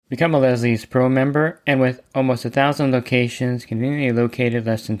Become a Leslie's Pro member, and with almost 1,000 locations conveniently located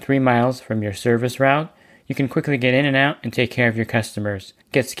less than 3 miles from your service route, you can quickly get in and out and take care of your customers.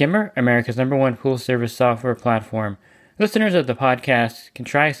 Get Skimmer, America's #1 pool service software platform. Listeners of the podcast can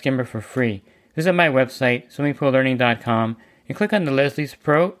try Skimmer for free. Visit my website, swimmingpoollearning.com, and click on the Leslie's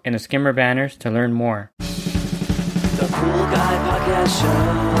Pro and the Skimmer banners to learn more. The Pool Guy Podcast Show.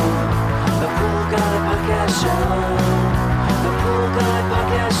 The Pool Guy Podcast Show. The Pool Guy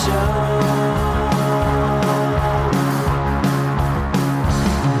Podcast Show.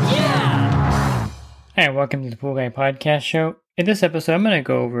 Yeah! Hi, welcome to the Pool Guy Podcast Show. In this episode, I'm going to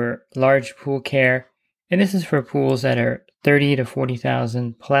go over large pool care, and this is for pools that are 30 to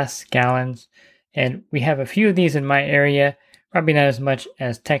 40,000 plus gallons. And we have a few of these in my area, probably not as much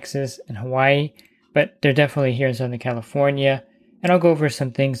as Texas and Hawaii, but they're definitely here in Southern California. And I'll go over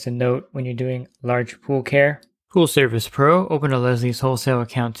some things to note when you're doing large pool care. Pool Service Pro. Open a Leslie's wholesale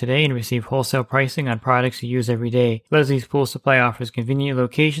account today and receive wholesale pricing on products you use every day. Leslie's Pool Supply offers convenient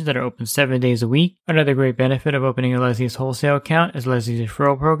locations that are open 7 days a week. Another great benefit of opening a Leslie's wholesale account is Leslie's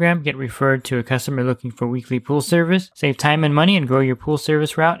referral program. Get referred to a customer looking for weekly pool service. Save time and money and grow your pool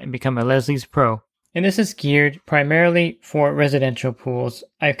service route and become a Leslie's Pro. And this is geared primarily for residential pools.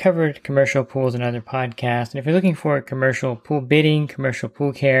 I've covered commercial pools in other podcasts. And if you're looking for commercial pool bidding, commercial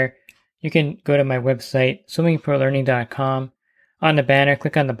pool care, you can go to my website, swimmingpoollearning.com. On the banner,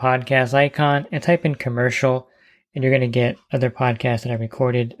 click on the podcast icon and type in commercial, and you're going to get other podcasts that I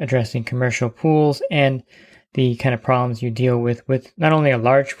recorded addressing commercial pools and the kind of problems you deal with not only a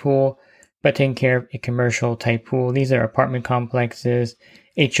large pool, but taking care of a commercial type pool. These are apartment complexes,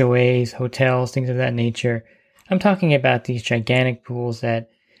 HOAs, hotels, things of that nature. I'm talking about these gigantic pools that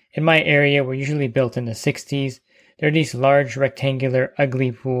in my area were usually built in the 60s. They're these large, rectangular,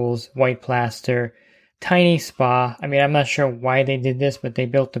 ugly pools, white plaster, tiny spa. I mean, I'm not sure why they did this, but they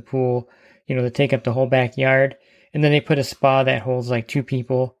built the pool, to take up the whole backyard. And then they put a spa that holds like 2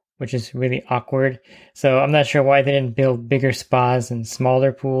 people, which is really awkward. So I'm not sure why they didn't build bigger spas and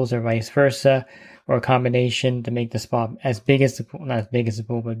smaller pools or vice versa, or a combination to make the spa as big as the pool, not as big as the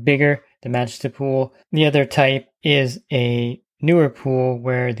pool, but bigger to match the pool. The other type is a newer pool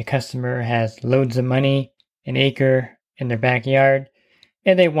where the customer has loads of money, an acre in their backyard,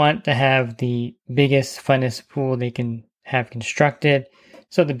 and they want to have the biggest, funnest pool they can have constructed.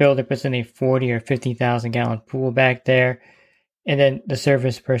 So the builder puts in a 40 or 50,000 gallon pool back there, and then the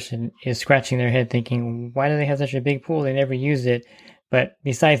service person is scratching their head thinking, why do they have such a big pool? They never use it. But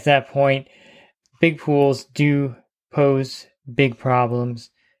besides that point, big pools do pose big problems.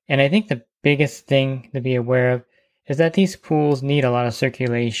 And I think the biggest thing to be aware of is that these pools need a lot of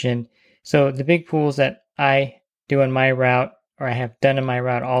circulation. So the big pools that I do on my route, or I have done in my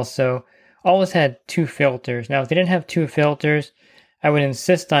route also, always had 2 filters. Now, if they didn't have 2 filters, I would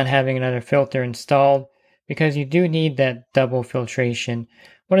insist on having another filter installed because you do need that double filtration.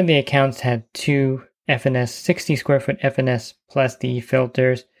 One of the accounts had 2 FNS, 60 square foot FNS plus DE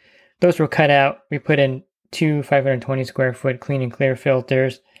filters. Those were cut out. We put in 2 520 square foot clean and clear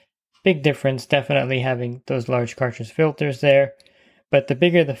filters. Big difference, definitely having those large cartridge filters there. But the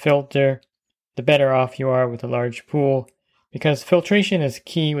bigger the filter, the better off you are with a large pool, because filtration is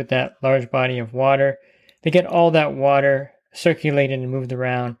key with that large body of water. To get all that water circulated and moved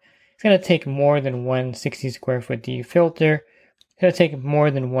around, it's going to take more than one 60 square foot DE filter. It's going to take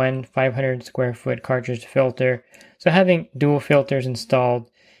more than one 500 square foot cartridge filter. So having dual filters installed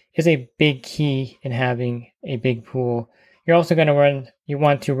is a big key in having a big pool. You're also going to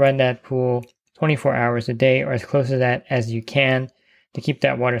want to run that pool 24 hours a day or as close to that as you can to keep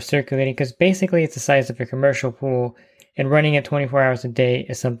that water circulating, because basically it's the size of a commercial pool, and running it 24 hours a day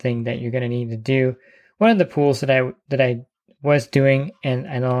is something that you're going to need to do. One of the pools that I was doing, and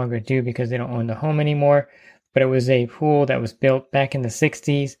I no longer do because they don't own the home anymore, but it was a pool that was built back in the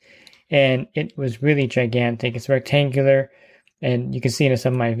 60s, and it was really gigantic. It's rectangular, and you can see it in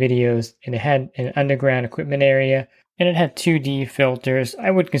some of my videos, and it had an underground equipment area, and it had 2D filters. I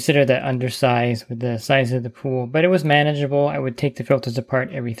would consider that undersized with the size of the pool, but it was manageable. I would take the filters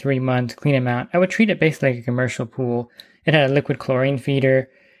apart every 3 months, clean them out. I would treat it basically like a commercial pool. It had a liquid chlorine feeder,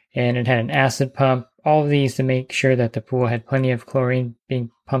 and it had an acid pump. All of these to make sure that the pool had plenty of chlorine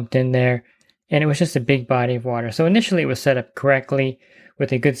being pumped in there. And it was just a big body of water. So initially it was set up correctly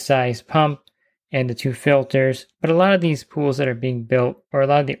with a good sized pump and the 2 filters. But a lot of these pools that are being built, or a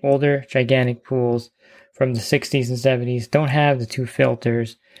lot of the older gigantic pools from the 60s and 70s, don't have the 2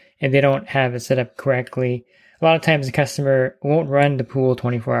 filters, and they don't have it set up correctly. A lot of times the customer won't run the pool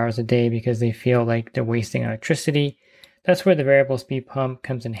 24 hours a day because they feel like they're wasting electricity. That's where the variable speed pump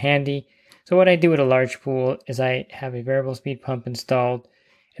comes in handy. So what I do with a large pool is I have a variable speed pump installed,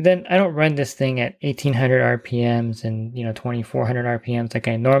 And then I don't run this thing at 1800 RPMs and 2400 RPMs like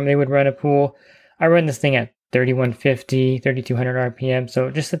I normally would run a pool. I run this thing at 3150, 3200 RPM, so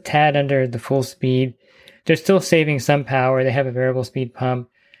just a tad under the full speed. They're still saving some power. They have a variable speed pump.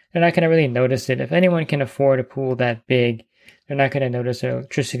 They're not going to really notice it. If anyone can afford a pool that big, they're not going to notice an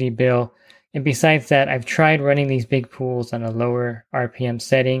electricity bill. And besides that, I've tried running these big pools on a lower RPM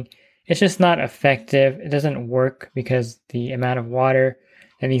setting. It's just not effective. It doesn't work because the amount of water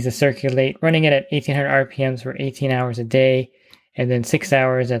that needs to circulate, running it at 1800 RPMs for 18 hours a day, and then 6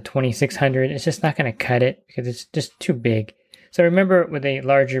 hours at 2600, it's just not going to cut it because it's just too big. So remember, with a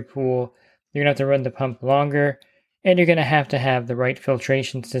larger pool, you're going to have to run the pump longer, and you're going to have the right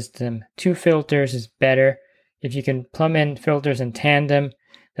filtration system. 2 filters is better. If you can plumb in filters in tandem,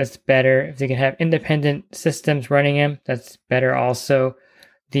 that's better. If you can have independent systems running them, that's better also.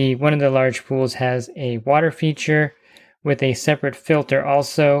 One of the large pools has a water feature with a separate filter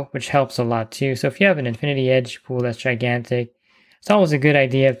also, which helps a lot too. So if you have an Infinity Edge pool that's gigantic, it's always a good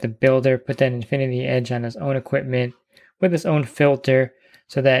idea if the builder put that Infinity Edge on his own equipment with his own filter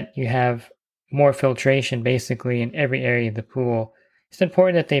so that you have more filtration basically in every area of the pool. It's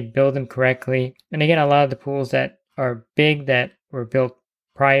important that they build them correctly. And again, a lot of the pools that are big that were built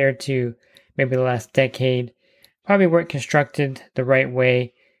prior to maybe the last decade probably weren't constructed the right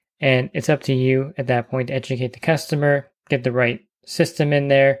way. And it's up to you at that point to educate the customer, get the right system in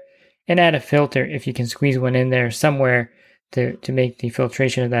there, and add a filter if you can squeeze one in there somewhere to make the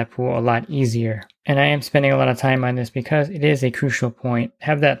filtration of that pool a lot easier. And I am spending a lot of time on this because it is a crucial point.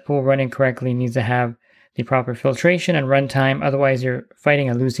 Have that pool running correctly needs to have the proper filtration and runtime. Otherwise, you're fighting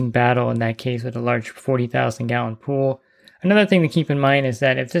a losing battle in that case with a large 40,000 gallon pool. Another thing to keep in mind is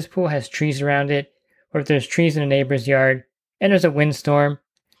that if this pool has trees around it, or if there's trees in a neighbor's yard and there's a windstorm,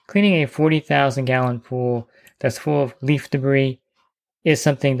 cleaning a 40,000 gallon pool that's full of leaf debris is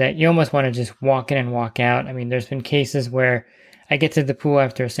something that you almost want to just walk in and walk out. I mean, there's been cases where I get to the pool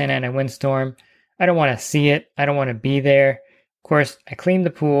after a Santa Ana windstorm. I don't want to see it. I don't want to be there. Of course, I clean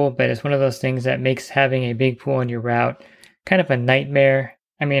the pool, but it's one of those things that makes having a big pool on your route kind of a nightmare.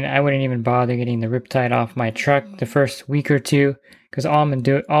 I mean, I wouldn't even bother getting the riptide off my truck the first week or two because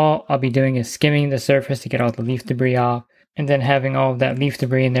all I'll be doing is skimming the surface to get all the leaf debris off. And then having all of that leaf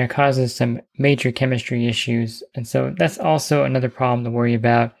debris in there causes some major chemistry issues. And so that's also another problem to worry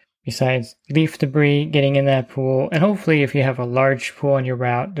about besides leaf debris getting in that pool. And hopefully if you have a large pool on your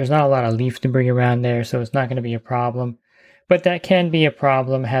route, there's not a lot of leaf debris around there, so it's not going to be a problem. But that can be a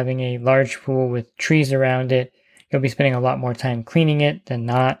problem having a large pool with trees around it. You'll be spending a lot more time cleaning it than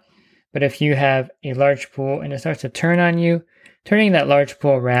not. But if you have a large pool and it starts to turn on you, turning that large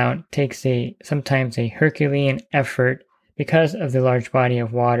pool around takes sometimes a Herculean effort because of the large body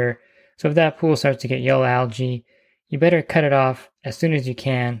of water. So if that pool starts to get yellow algae, you better cut it off as soon as you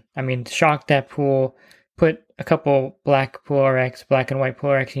can. I mean, shock that pool, put a couple black and white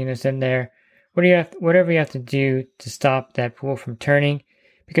Polar-X units in there, whatever you have to do to stop that pool from turning.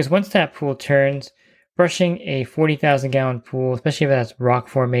 Because once that pool turns, brushing a 40,000 gallon pool, especially if it has rock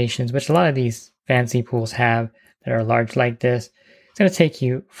formations, which a lot of these fancy pools have that are large like this, it's going to take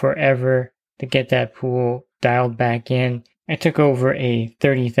you forever to get that pool dialed back in. I took over a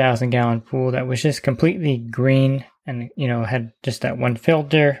 30,000 gallon pool that was just completely green and, had just that one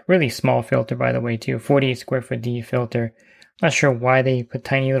filter, really small filter, by the way, too, 48 square foot D filter. Not sure why they put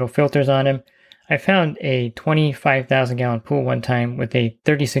tiny little filters on them. I found a 25,000 gallon pool one time with a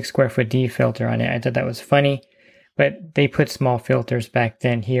 36 square foot D filter on it. I thought that was funny, but they put small filters back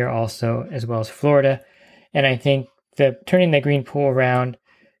then here also, as well as Florida. And I think turning the green pool around,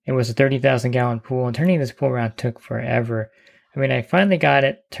 it was a 30,000 gallon pool, and turning this pool around took forever. I mean, I finally got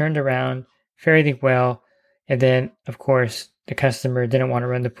it turned around fairly well. And then, of course, the customer didn't want to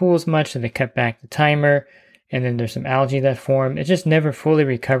run the pool as much, so they cut back the timer. And then there's some algae that formed. It just never fully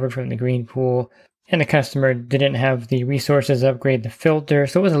recovered from the green pool. And the customer didn't have the resources to upgrade the filter.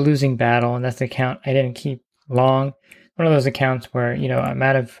 So it was a losing battle. And that's the account I didn't keep long. One of those accounts where,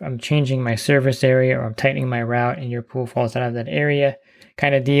 I'm changing my service area or I'm tightening my route and your pool falls out of that area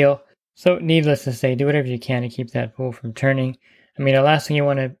kind of deal. So needless to say, do whatever you can to keep that pool from turning. I mean, the last thing you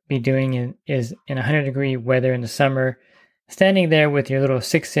want to be doing is in 100-degree weather in the summer, standing there with your little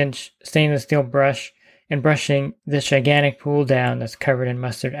 6-inch stainless steel brush and brushing this gigantic pool down that's covered in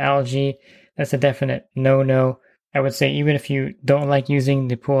mustard algae. That's a definite no-no. I would say even if you don't like using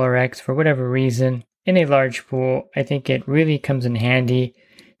the Polar-X for whatever reason, in a large pool, I think it really comes in handy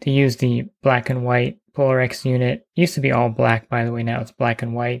to use the black and white Polar-X unit. It used to be all black, by the way, now it's black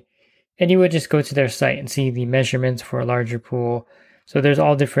and white. And you would just go to their site and see the measurements for a larger pool. So there's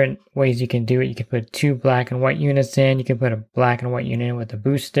all different ways you can do it. You can put 2 black and white units in. You can put a black and white unit in with a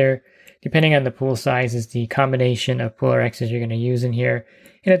booster. Depending on the pool size is the combination of PolarXs you're going to use in here.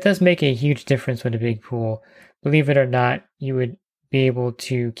 And it does make a huge difference with a big pool. Believe it or not, you would be able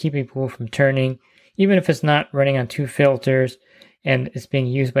to keep a pool from turning, even if it's not running on 2 filters and it's being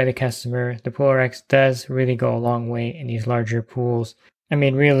used by the customer. The PolarX does really go a long way in these larger pools. I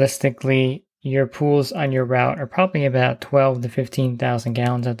mean, realistically, your pools on your route are probably about 12 to 15,000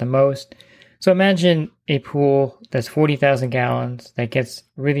 gallons at the most. So imagine a pool that's 40,000 gallons that gets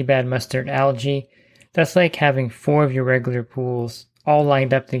really bad mustard algae. That's like having 4 of your regular pools all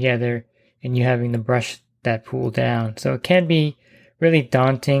lined up together and you having to brush that pool down. So it can be really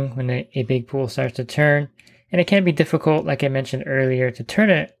daunting when a big pool starts to turn. And it can be difficult, like I mentioned earlier, to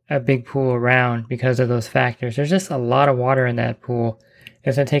turn a big pool around because of those factors. There's just a lot of water in that pool.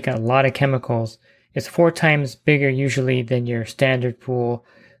 It's going to take a lot of chemicals. It's 4 times bigger usually than your standard pool.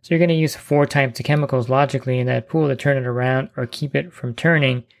 So you're going to use 4 times the chemicals logically in that pool to turn it around or keep it from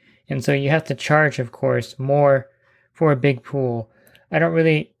turning. And so you have to charge, of course, more for a big pool. I don't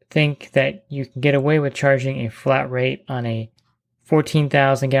really think that you can get away with charging a flat rate on a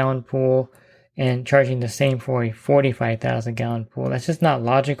 14,000 gallon pool and charging the same for a 45,000 gallon pool. That's just not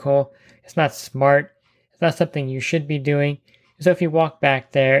logical. It's not smart. It's not something you should be doing. So if you walk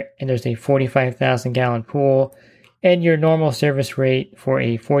back there and there's a 45,000 gallon pool and your normal service rate for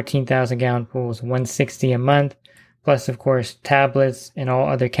a 14,000 gallon pool is $160 a month, plus of course tablets and all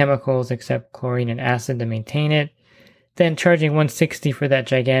other chemicals except chlorine and acid to maintain it, then charging $160 for that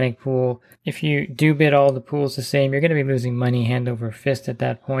gigantic pool. If you do bid all the pools the same, you're going to be losing money hand over fist at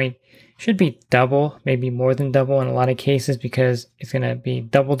that point. Should be double, maybe more than double in a lot of cases because it's going to be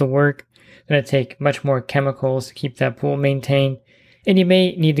double the work. It's going to take much more chemicals to keep that pool maintained. And you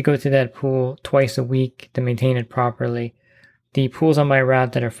may need to go to that pool twice a week to maintain it properly. The pools on my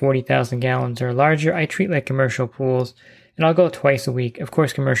route that are 40,000 gallons or larger, I treat like commercial pools, and I'll go twice a week. Of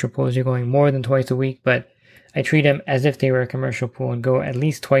course, commercial pools, you're going more than twice a week, but I treat them as if they were a commercial pool and go at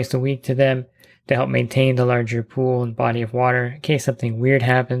least twice a week to them to help maintain the larger pool and body of water in case something weird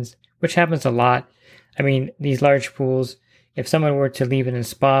happens, which happens a lot. I mean, these large pools, if someone were to leave it in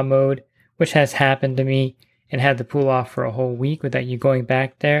spa mode, which has happened to me, and had the pool off for a whole week without you going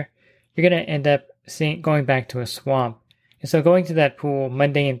back there, you're going to end up going back to a swamp. And so going to that pool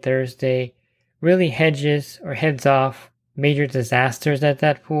Monday and Thursday really heads off major disasters at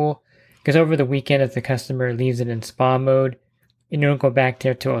that pool. Because over the weekend, if the customer leaves it in spa mode and you don't go back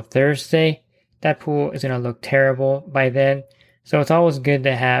there till a Thursday, that pool is going to look terrible by then. So it's always good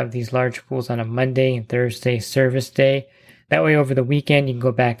to have these large pools on a Monday and Thursday service day. That way over the weekend, you can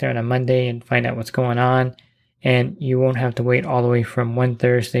go back there on a Monday and find out what's going on. And you won't have to wait all the way from one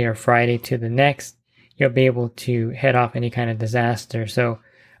Thursday or Friday to the next. You'll be able to head off any kind of disaster. So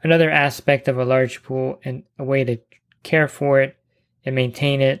another aspect of a large pool and a way to care for it and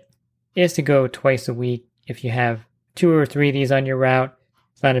maintain it is to go twice a week. If you have 2 or 3 of these on your route,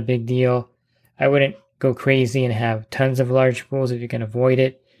 it's not a big deal. I wouldn't go crazy and have tons of large pools if you can avoid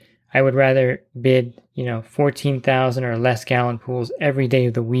it. I would rather bid, 14,000 or less gallon pools every day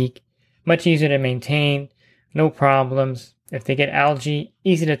of the week. Much easier to maintain. No problems. If they get algae,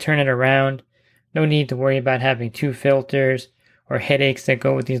 easy to turn it around. No need to worry about having 2 filters or headaches that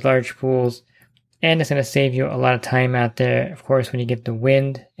go with these large pools. And it's going to save you a lot of time out there. Of course, when you get the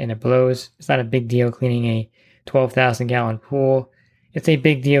wind and it blows, it's not a big deal cleaning a 12,000 gallon pool. It's a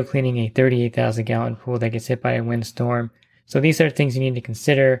big deal cleaning a 38,000 gallon pool that gets hit by a windstorm. So these are things you need to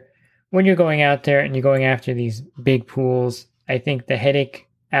consider when you're going out there and you're going after these big pools. I think the headache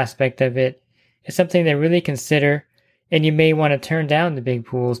aspect of it is something to really consider, and you may want to turn down the big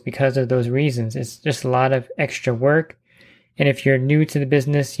pools because of those reasons. It's just a lot of extra work, and if you're new to the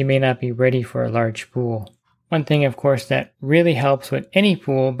business, you may not be ready for a large pool. One thing, of course, that really helps with any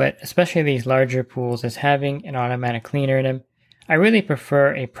pool, but especially these larger pools, is having an automatic cleaner in them. I really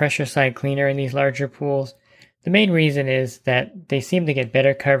prefer a pressure side cleaner in these larger pools. The main reason is that they seem to get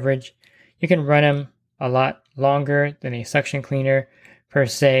better coverage. You can run them a lot longer than a suction cleaner per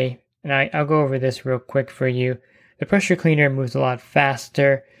se. And I'll go over this real quick for you. The pressure cleaner moves a lot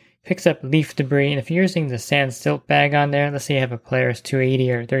faster, picks up leaf debris, and if you're using the sand silt bag on there, let's say you have a Polaris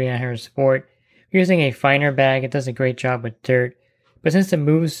 280 or 3900 Sport, if you're using a finer bag, it does a great job with dirt. But since it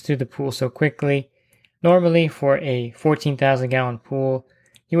moves through the pool so quickly, normally for a 14,000 gallon pool,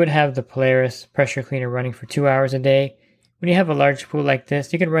 you would have the Polaris pressure cleaner running for 2 hours a day. When you have a large pool like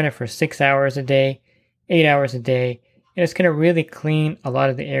this, you can run it for 6 hours a day, 8 hours a day, and it's going to really clean a lot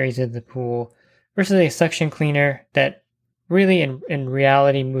of the areas of the pool versus a suction cleaner that really in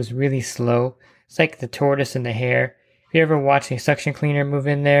reality moves really slow. It's like the tortoise and the hare. If you ever watch a suction cleaner move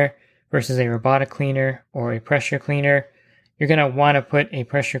in there versus a robotic cleaner or a pressure cleaner, you're going to want to put a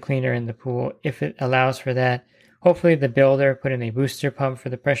pressure cleaner in the pool if it allows for that. Hopefully the builder put in a booster pump for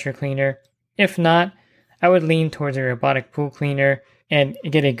the pressure cleaner. If not, I would lean towards a robotic pool cleaner and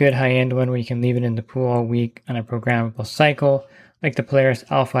get a good high-end one where you can leave it in the pool all week on a programmable cycle, like the Polaris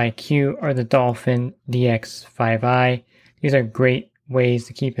Alpha IQ or the Dolphin DX5i. These are great ways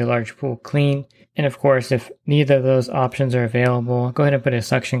to keep a large pool clean. And of course, if neither of those options are available, go ahead and put a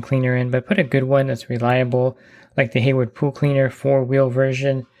suction cleaner in, but put a good one that's reliable, like the Hayward Pool Cleaner 4-wheel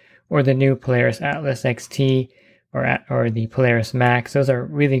version or the new Polaris Atlas XT or the Polaris Max. Those are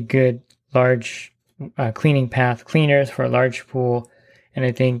really good large cleaning path cleaners for a large pool, and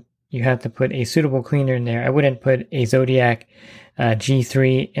I think you have to put a suitable cleaner in there. I wouldn't put a Zodiac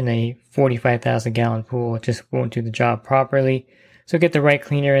G3 in a 45,000 gallon pool. It just won't do the job properly. So get the right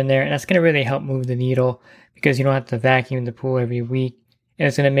cleaner in there, and that's going to really help move the needle because you don't have to vacuum the pool every week, and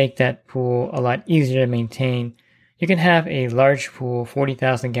it's going to make that pool a lot easier to maintain. You can have a large pool,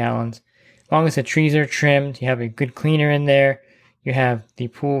 40,000 gallons. As long as the trees are trimmed, you have a good cleaner in there, you have the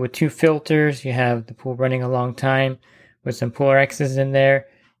pool with 2 filters, you have the pool running a long time with some Polar X's in there,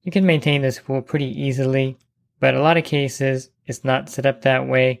 you can maintain this pool pretty easily. But in a lot of cases, it's not set up that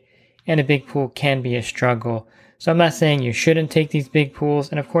way, and a big pool can be a struggle. So I'm not saying you shouldn't take these big pools,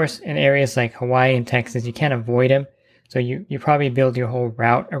 and of course in areas like Hawaii and Texas, you can't avoid them. So you probably build your whole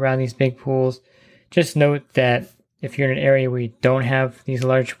route around these big pools. Just note that if you're in an area where you don't have these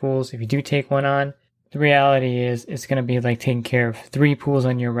large pools, if you do take one on, the reality is it's going to be like taking care of 3 pools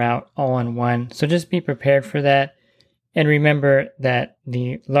on your route all on one. So just be prepared for that. And remember that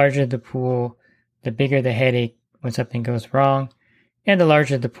the larger the pool, the bigger the headache when something goes wrong. And the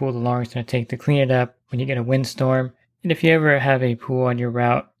larger the pool, the longer it's going to take to clean it up when you get a windstorm. And if you ever have a pool on your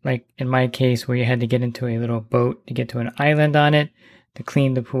route, like in my case where you had to get into a little boat to get to an island on it to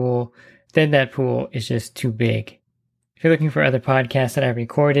clean the pool, then that pool is just too big. If you're looking for other podcasts that I've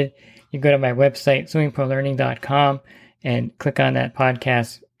recorded, you go to my website, swimmingpoollearning.com, and click on that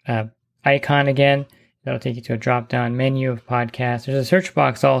podcast icon again. That'll take you to a drop-down menu of podcasts. There's a search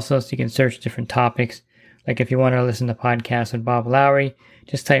box also, so you can search different topics. Like if you want to listen to podcasts with Bob Lowry,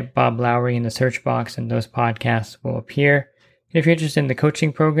 just type Bob Lowry in the search box and those podcasts will appear. And if you're interested in the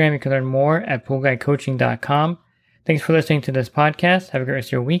coaching program, you can learn more at poolguycoaching.com. Thanks for listening to this podcast. Have a great rest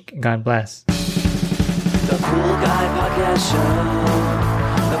of your week, and God bless. The Pool Guy Podcast Show.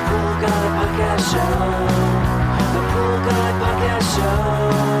 The Pool Guy Podcast Show. The Pool Guy Podcast Show.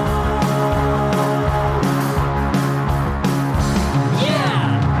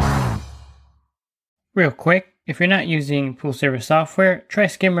 Yeah! Real quick, if you're not using pool service software, try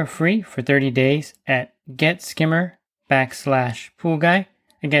Skimmer free for 30 days at getskimmer.com/poolguy.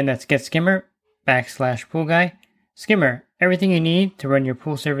 Again, that's getskimmer.com/poolguy. Skimmer, everything you need to run your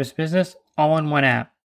pool service business all in one app.